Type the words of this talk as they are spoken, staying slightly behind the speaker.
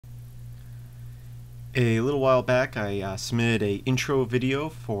A little while back, I submitted a intro video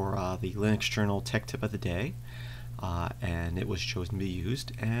for the Linux Journal TechTip of the Day, and it was chosen to be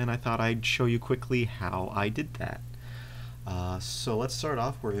used, and I thought I'd show you quickly how I did that. So let's start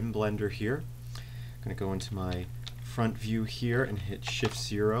off. We're in Blender here. I'm going to go into my front view here and hit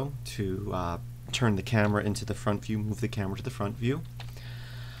Shift-0 to turn the camera into the front view, move the camera to the front view.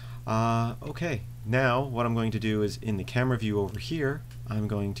 Okay, now what I'm going to do is in the camera view over here, I'm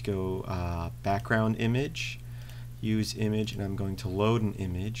going to go background image, use image, and I'm going to load an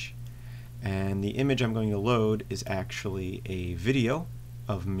image. And the image I'm going to load is actually a video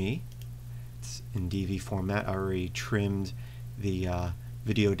of me. It's in DV format. I already trimmed the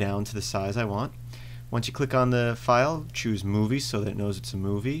video down to the size I want. Once you click on the file, choose movie so that it knows it's a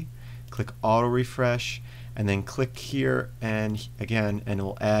movie. Click auto refresh, and then click here and again, and it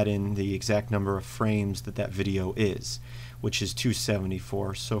will add in the exact number of frames that video is, which is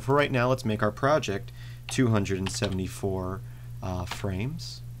 274. So for right now, let's make our project 274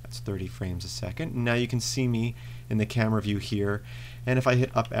 frames. That's 30 frames a second. And now you can see me in the camera view here, and if I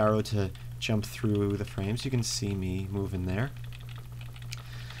hit up arrow to jump through the frames, you can see me moving there.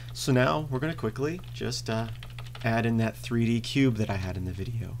 So now we're going to quickly just add in that 3D cube that I had in the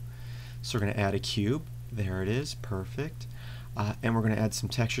video. So we're going to add a cube. There it is, perfect. And we're going to add some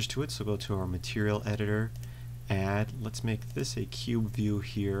textures to it, so go to our material editor, add, let's make this a cube view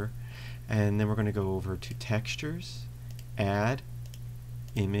here, and then we're going to go over to textures, add,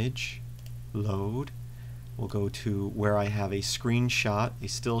 image, load. We'll go to where I have a screenshot, a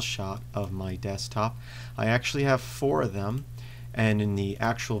still shot of my desktop. I actually have 4 of them, and in the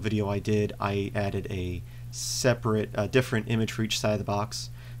actual video I did, I added a separate, different image for each side of the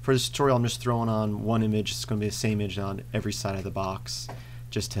box. For this tutorial, I'm just throwing on one image. It's going to be the same image on every side of the box,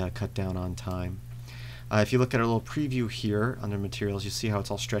 just to cut down on time. If you look at our little preview here under materials, you see how it's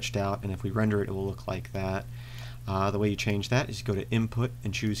all stretched out, and if we render it, it will look like that. The way you change that is you go to Input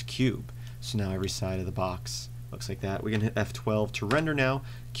and choose Cube. So now every side of the box looks like that. We can hit F12 to render now.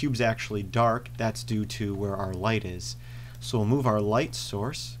 Cube's actually dark. That's due to where our light is. So we'll move our light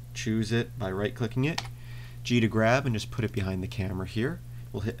source, choose it by right-clicking it, G to grab, and just put it behind the camera here.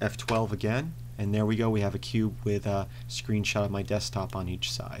 We'll hit F12 again, and there we go. We have a cube with a screenshot of my desktop on each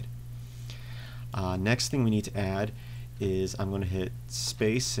side. Next thing we need to add is I'm going to hit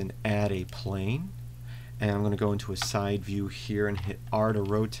space and add a plane, and I'm going to go into a side view here and hit R to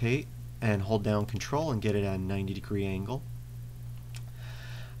rotate and hold down Control and get it at a 90-degree angle.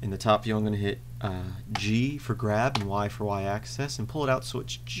 In the top view, I'm going to hit G for grab and Y for Y-axis and pull it out so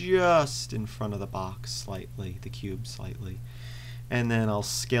it's just in front of the box slightly, the cube slightly. And then I'll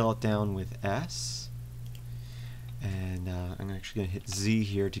scale it down with S, and I'm actually going to hit Z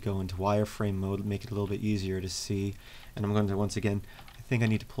here to go into wireframe mode, make it a little bit easier to see. And I'm going to, once again, I think I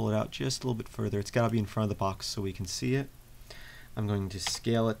need to pull it out just a little bit further. It's got to be in front of the box so we can see it. I'm going to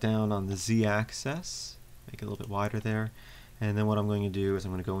scale it down on the Z axis, make it a little bit wider there. And then what I'm going to do is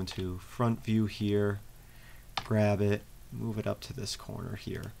I'm going to go into front view here, grab it, move it up to this corner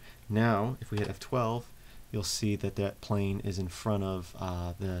here. Now, if we hit F12, you'll see that that plane is in front of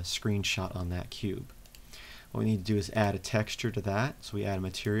the screenshot on that cube. What we need to do is add a texture to that. So we add a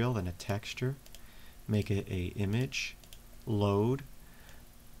material, then a texture, make it a image, load.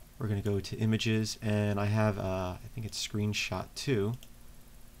 We're going to go to images, and I have, I think it's screenshot 2.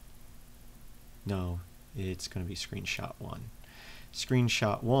 No, it's going to be screenshot 1.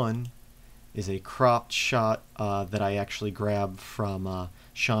 Screenshot 1 is a cropped shot that I actually grabbed from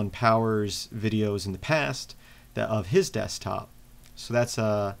Shawn Powers videos in the past of his desktop. So that's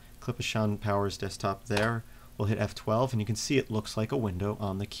a clip of Shawn Powers' desktop there. We'll hit F12 and you can see it looks like a window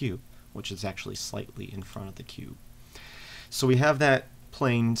on the cube, which is actually slightly in front of the cube. So we have that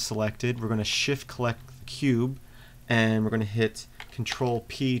plane selected. We're going to shift select the cube, and we're going to hit Control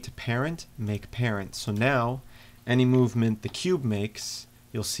P to parent, make parent. So now any movement the cube makes,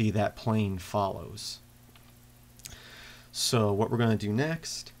 you'll see that plane follows. So what we're going to do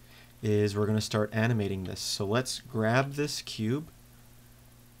next is we're going to start animating this. So let's grab this cube,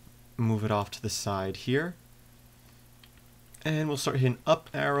 move it off to the side here, and we'll start hitting up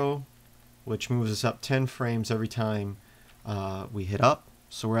arrow, which moves us up 10 frames every time we hit up.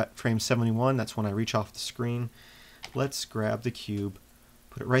 So we're at frame 71. That's when I reach off the screen. Let's grab the cube,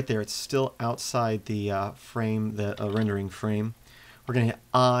 put it right there. It's still outside the frame, the rendering frame. We're going to hit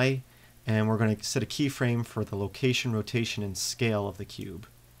I, and we're going to set a keyframe for the location, rotation, and scale of the cube.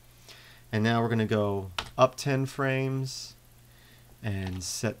 And now we're going to go up 10 frames and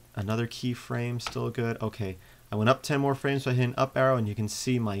set another keyframe, still good. Okay, I went up 10 more frames by hitting up arrow, and you can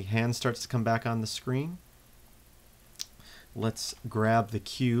see my hand starts to come back on the screen. Let's grab the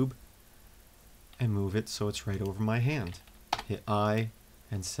cube and move it so it's right over my hand. Hit I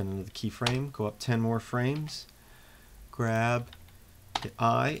and send into the keyframe. Go up 10 more frames. Grab, hit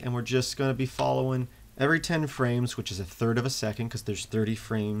I, and we're just going to be following every 10 frames, which is a third of a second because there's 30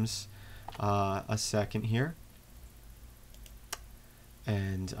 frames a second here.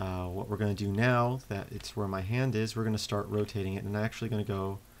 And what we're going to do now that it's where my hand is, we're going to start rotating it, and I'm actually going to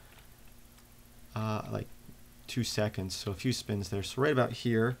go like 2 seconds, so a few spins there. So right about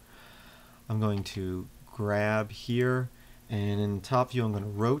here, I'm going to grab here, and in the top view I'm going to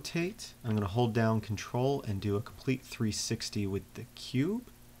rotate. I'm going to hold down Control and do a complete 360 with the cube.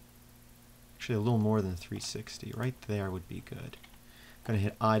 Actually a little more than 360. Right there would be good. I'm going to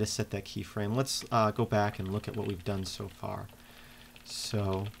hit I to set that keyframe. Let's go back and look at what we've done so far.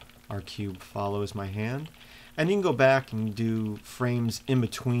 So our cube follows my hand, and you can go back and do frames in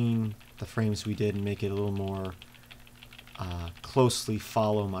between the frames we did and make it a little more closely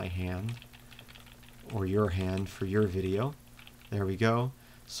follow my hand, or your hand for your video. There we go.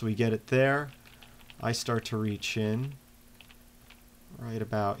 So we get it there. I start to reach in right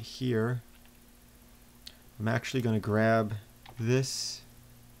about here. I'm actually going to grab this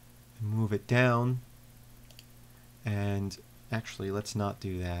and move it down, and actually let's not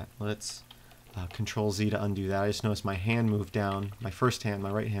do that. Let's Control Z to undo that. I just noticed my hand moved down, my first hand,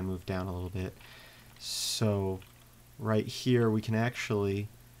 my right hand moved down a little bit. So right here we can actually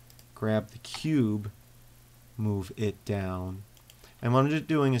grab the cube, move it down. And what I'm just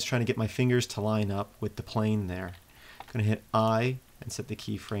doing is trying to get my fingers to line up with the plane there. I'm going to hit I and set the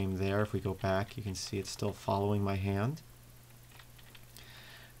keyframe there. If we go back, you can see it's still following my hand.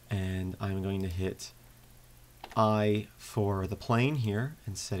 And I'm going to hit I for the plane here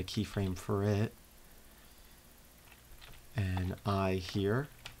and set a keyframe for it. And I here.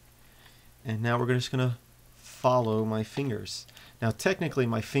 And now we're just going to follow my fingers. Now technically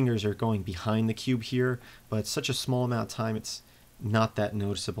my fingers are going behind the cube here, but it's such a small amount of time it's not that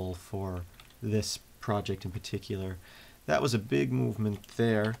noticeable for this project in particular. That was a big movement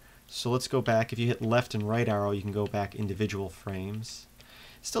there. So let's go back. If you hit left and right arrow, you can go back individual frames.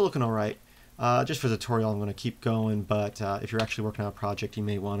 Still looking alright. Just for the tutorial I'm going to keep going, but if you're actually working on a project you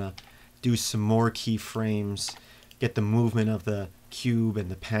may want to do some more keyframes, get the movement of the cube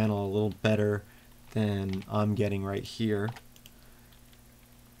and the panel a little better than I'm getting right here.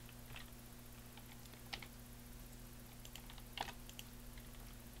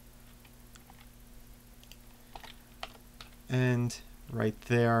 And right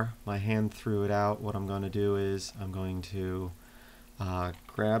there, my hand threw it out. What I'm going to do is I'm going to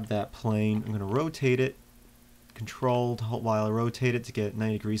grab that plane. I'm going to rotate it, Control while I rotate it to get it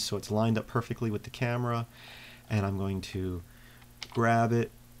 90 degrees so it's lined up perfectly with the camera. And I'm going to grab it,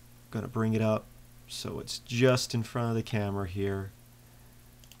 going to bring it up so it's just in front of the camera here.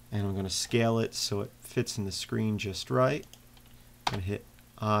 And I'm going to scale it so it fits in the screen just right. I'm going to hit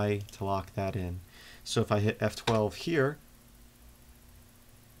I to lock that in. So if I hit F12 here,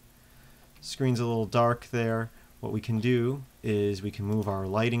 screen's a little dark there. What we can do is we can move our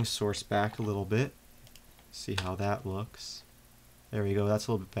lighting source back a little bit. See how that looks. There we go, that's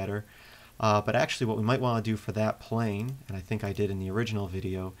a little bit better. But actually what we might want to do for that plane, and I think I did in the original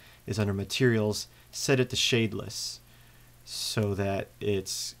video, is under Materials, set it to shadeless so that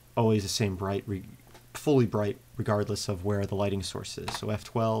it's always the same bright, fully bright, regardless of where the lighting source is. So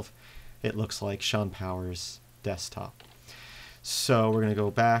F12, it looks like Shawn Powers' desktop. So we're going to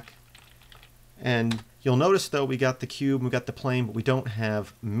go back, and you'll notice though we got the cube, we got the plane, but we don't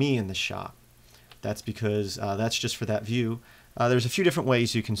have me in the shot. That's because that's just for that view. There's a few different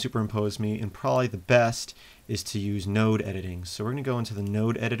ways you can superimpose me, and probably the best is to use node editing. So we're going to go into the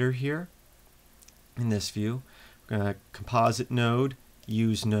node editor here in this view. We're going to composite node,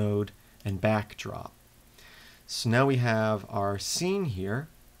 use node, and backdrop. So now we have our scene here,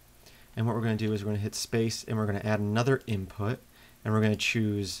 and what we're going to do is we're going to hit space and we're going to add another input, and we're going to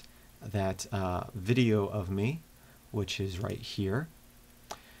choose that video of me, which is right here.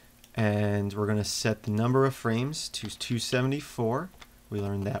 And we're going to set the number of frames to 274. We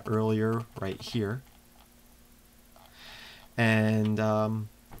learned that earlier right here. And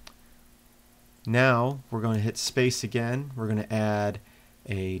now we're going to hit space again. We're going to add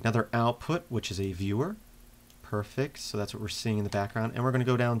another output, which is a viewer. Perfect. So that's what we're seeing in the background. And we're going to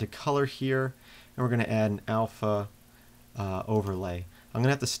go down to color here, and we're going to add an alpha overlay. I'm going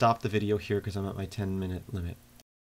to have to stop the video here because I'm at my 10-minute limit.